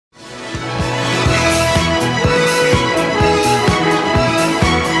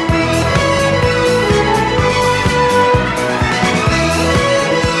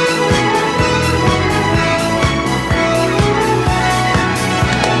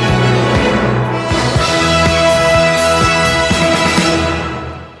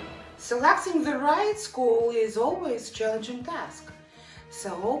school is always a challenging task,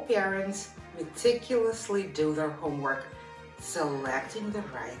 so all parents meticulously do their homework, selecting the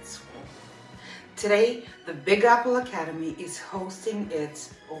right school. Today, the Big Apple Academy is hosting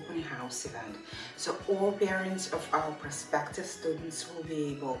its open house event, so all parents of our prospective students will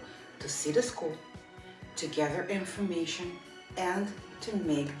be able to see the school, to gather information, and to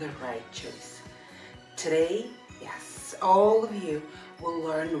make the right choice. Today, yes, all of you will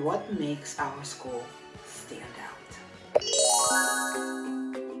learn what makes our school stand out.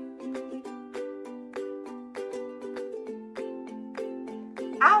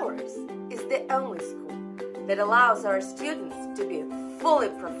 Ours is the only school that allows our students to be fully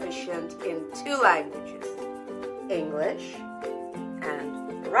proficient in 2 languages, English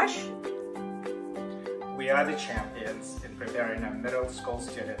and Russian. We are the champions in preparing our middle school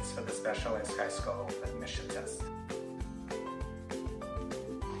students for the specialized high school admission test.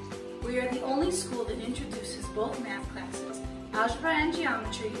 We are the only school that introduces both math classes, algebra and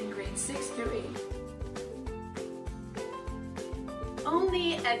geometry in grades 6 through 8.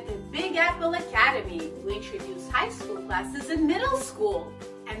 Only at the Big Apple Academy, we introduce high school classes in middle school,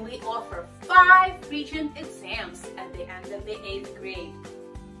 and we offer 5 regent exams at the end of the 8th grade.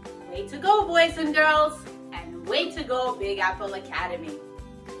 Way to go, boys and girls, and way to go, Big Apple Academy.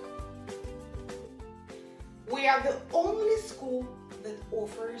 We are the only school that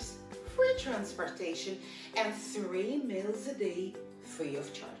offers free transportation and 3 meals a day free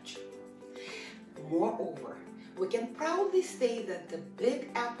of charge. Moreover, we can proudly say that the Big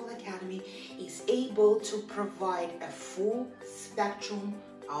Apple Academy is able to provide a full spectrum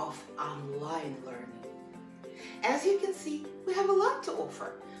of online learning. As you can see, we have a lot to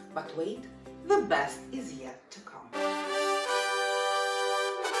offer, but wait, the best is yet to come.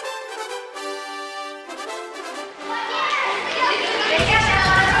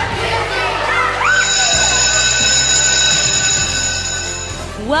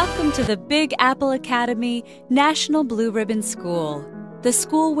 Welcome to the Big Apple Academy National Blue Ribbon School, the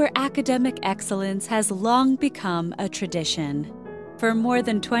school where academic excellence has long become a tradition. For more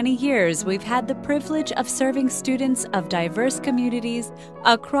than 20 years, we've had the privilege of serving students of diverse communities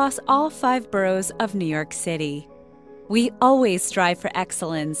across all 5 boroughs of New York City. We always strive for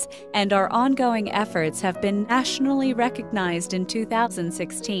excellence, and our ongoing efforts have been nationally recognized in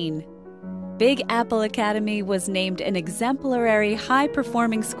 2016. Big Apple Academy was named an exemplary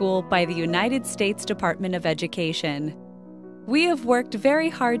high-performing school by the United States Department of Education. We have worked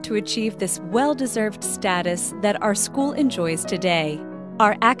very hard to achieve this well-deserved status that our school enjoys today.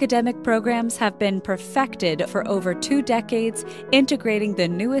 Our academic programs have been perfected for over 2 decades, integrating the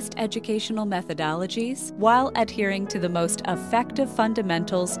newest educational methodologies while adhering to the most effective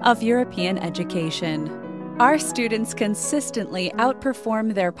fundamentals of European education. Our students consistently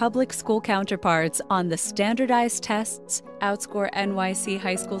outperform their public school counterparts on the standardized tests, outscore NYC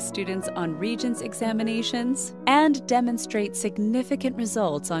high school students on Regents examinations, and demonstrate significant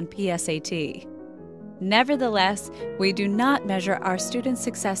results on PSAT. Nevertheless, we do not measure our students'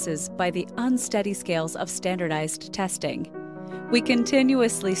 successes by the unsteady scales of standardized testing. We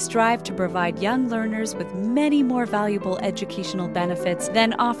continuously strive to provide young learners with many more valuable educational benefits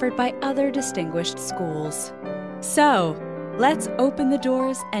than offered by other distinguished schools. So, let's open the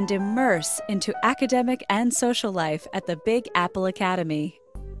doors and immerse into academic and social life at the Big Apple Academy.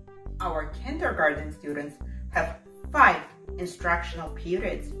 Our kindergarten students have 5 instructional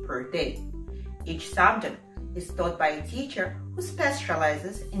periods per day. Each subject is taught by a teacher who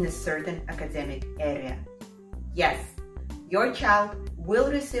specializes in a certain academic area. Yes, your child will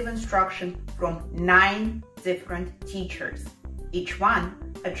receive instruction from 9 different teachers, each one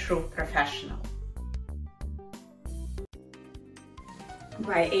a true professional.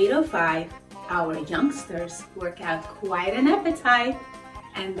 By 8:05, our youngsters work out quite an appetite,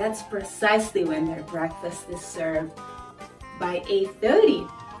 and that's precisely when their breakfast is served. By 8:30,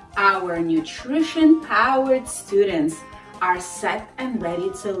 our nutrition-powered students are set and ready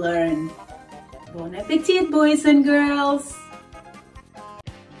to learn. Bon appetit, boys and girls!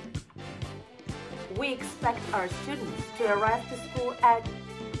 We expect our students to arrive to school at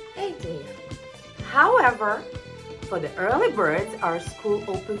 8 a.m. However, for the early birds, our school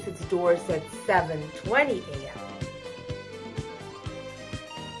opens its doors at 7:20 a.m.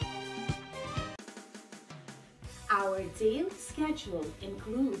 Our daily schedule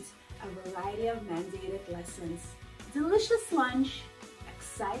includes a variety of mandated lessons, delicious lunch,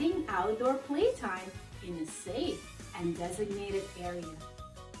 exciting outdoor playtime in a safe and designated area,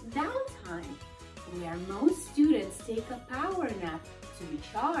 downtime, where most students take a power nap to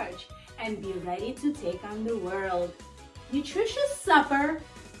recharge and be ready to take on the world, nutritious supper,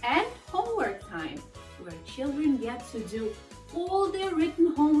 and homework time, where children get to do all their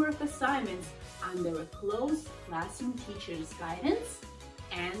written homework assignments under a close classroom teacher's guidance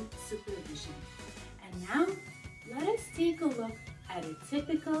and supervision. And now, let us take a look at a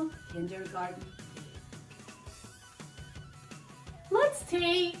typical kindergarten day. Let's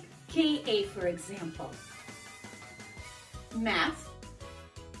take KA for example. Math,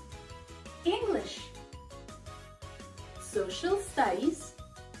 English, social studies,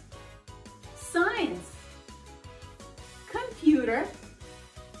 science, computer,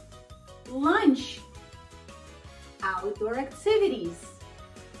 lunch, outdoor activities,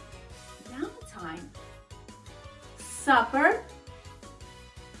 downtime, supper,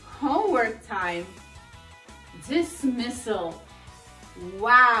 homework time, dismissal.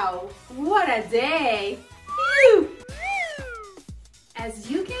 Wow, what a day! Phew! As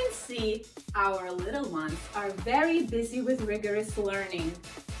you can see, our little ones are very busy with rigorous learning,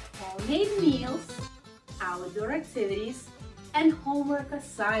 homemade meals, outdoor activities, and homework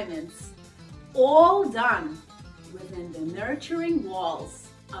assignments, all done within the nurturing walls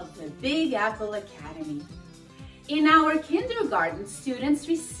of the Big Apple Academy. In our kindergarten, students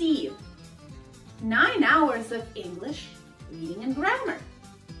receive 9 hours of English, reading and grammar,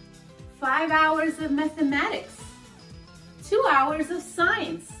 5 hours of mathematics, 2 hours of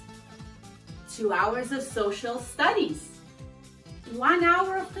science, 2 hours of social studies, 1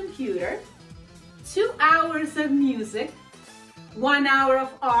 hour of computer, 2 hours of music, 1 hour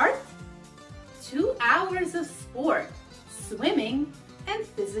of art, 2 hours of sport, swimming, and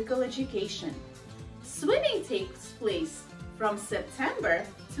physical education. Swimming takes place from September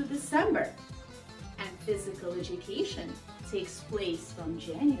to December, and physical education takes place from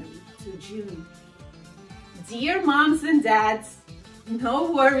January to June. Dear moms and dads,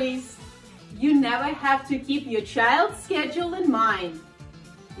 no worries. You never have to keep your child's schedule in mind,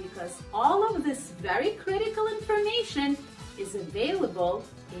 because all of this very critical information is available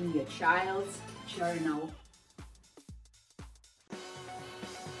in your child's journal.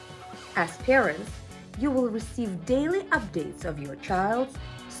 As parents, you will receive daily updates of your child's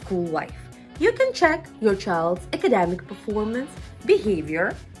school life. You can check your child's academic performance,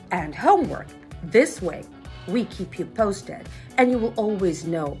 behavior, and homework. This way, we keep you posted, and you will always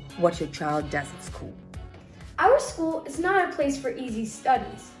know what your child does at school. Our school is not a place for easy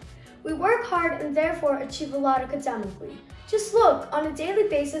studies. We work hard and therefore achieve a lot academically. Just look, on a daily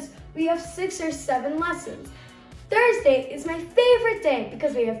basis, we have 6 or 7 lessons. Thursday is my favorite day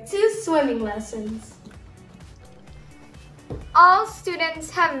because we have 2 swimming lessons. All students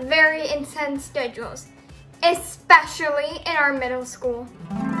have very intense schedules, especially in our middle school.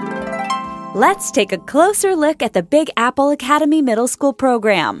 Let's take a closer look at the Big Apple Academy Middle School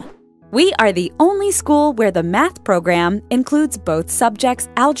program. We are the only school where the math program includes both subjects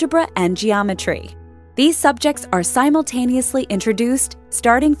algebra and geometry. These subjects are simultaneously introduced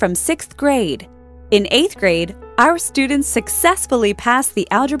starting from 6th grade. In 8th grade, our students successfully passed the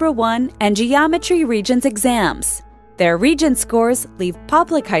Algebra 1 and Geometry Regents exams. Their Regent scores leave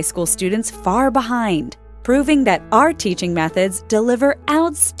public high school students far behind, proving that our teaching methods deliver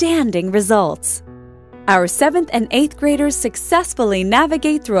outstanding results. Our 7th and 8th graders successfully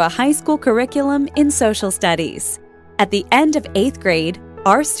navigate through a high school curriculum in social studies. At the end of 8th grade,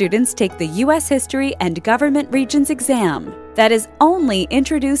 our students take the U.S. History and Government Regents exam that is only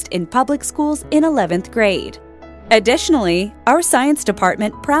introduced in public schools in 11th grade. Additionally, our science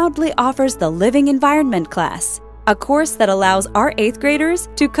department proudly offers the Living Environment class, a course that allows our 8th graders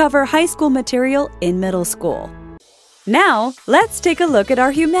to cover high school material in middle school. Now, let's take a look at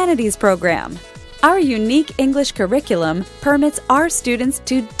our humanities program. Our unique English curriculum permits our students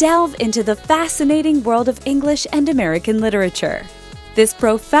to delve into the fascinating world of English and American literature. This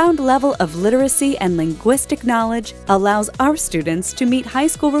profound level of literacy and linguistic knowledge allows our students to meet high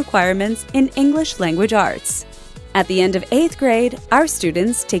school requirements in English language arts. At the end of 8th grade, our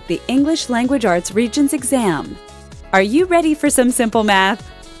students take the English Language Arts Regents exam. Are you ready for some simple math?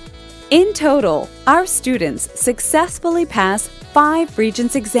 In total, our students successfully pass 5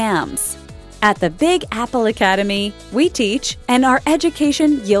 Regents exams. At the Big Apple Academy, we teach and our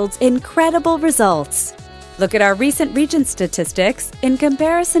education yields incredible results. Look at our recent Regent statistics in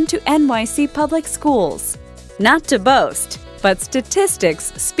comparison to NYC public schools. Not to boast, but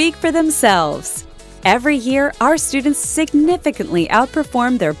statistics speak for themselves. Every year, our students significantly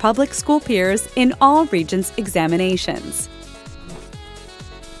outperform their public school peers in all Regents examinations.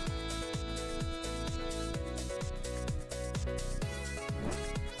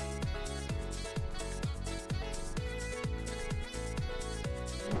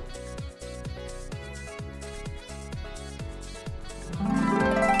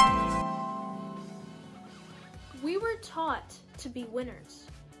 to be winners.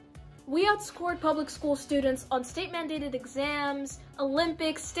 We outscored public school students on state-mandated exams,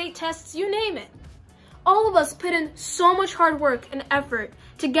 Olympics, state tests, you name it. All of us put in so much hard work and effort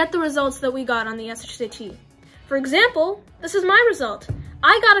to get the results that we got on the SHSAT. For example, this is my result.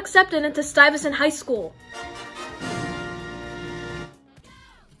 I got accepted into Stuyvesant High School.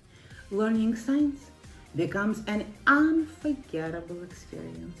 Learning science becomes an unforgettable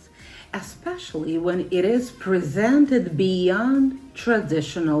experience, especially when it is presented beyond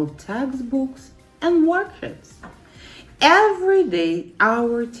traditional textbooks and worksheets. Every day,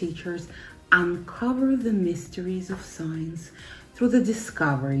 our teachers uncover the mysteries of science through the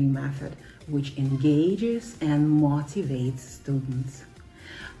discovery method, which engages and motivates students.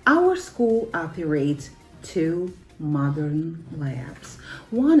 Our school operates 2 modern labs.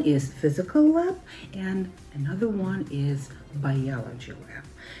 One is physical lab and another one is biology lab.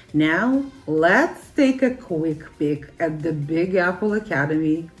 Now, let's take a quick peek at the Big Apple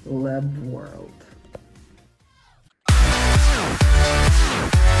Academy lab world.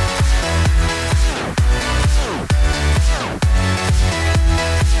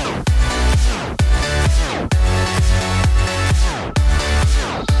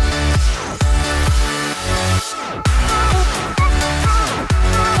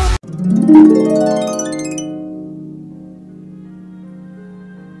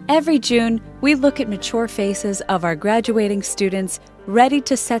 Every June, we look at mature faces of our graduating students ready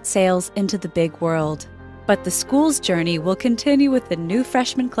to set sails into the big world. But the school's journey will continue with the new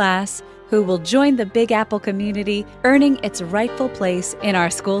freshman class who will join the Big Apple community, earning its rightful place in our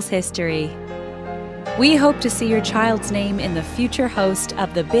school's history. We hope to see your child's name in the future host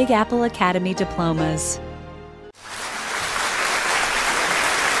of the Big Apple Academy diplomas.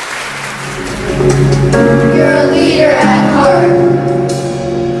 You're a leader at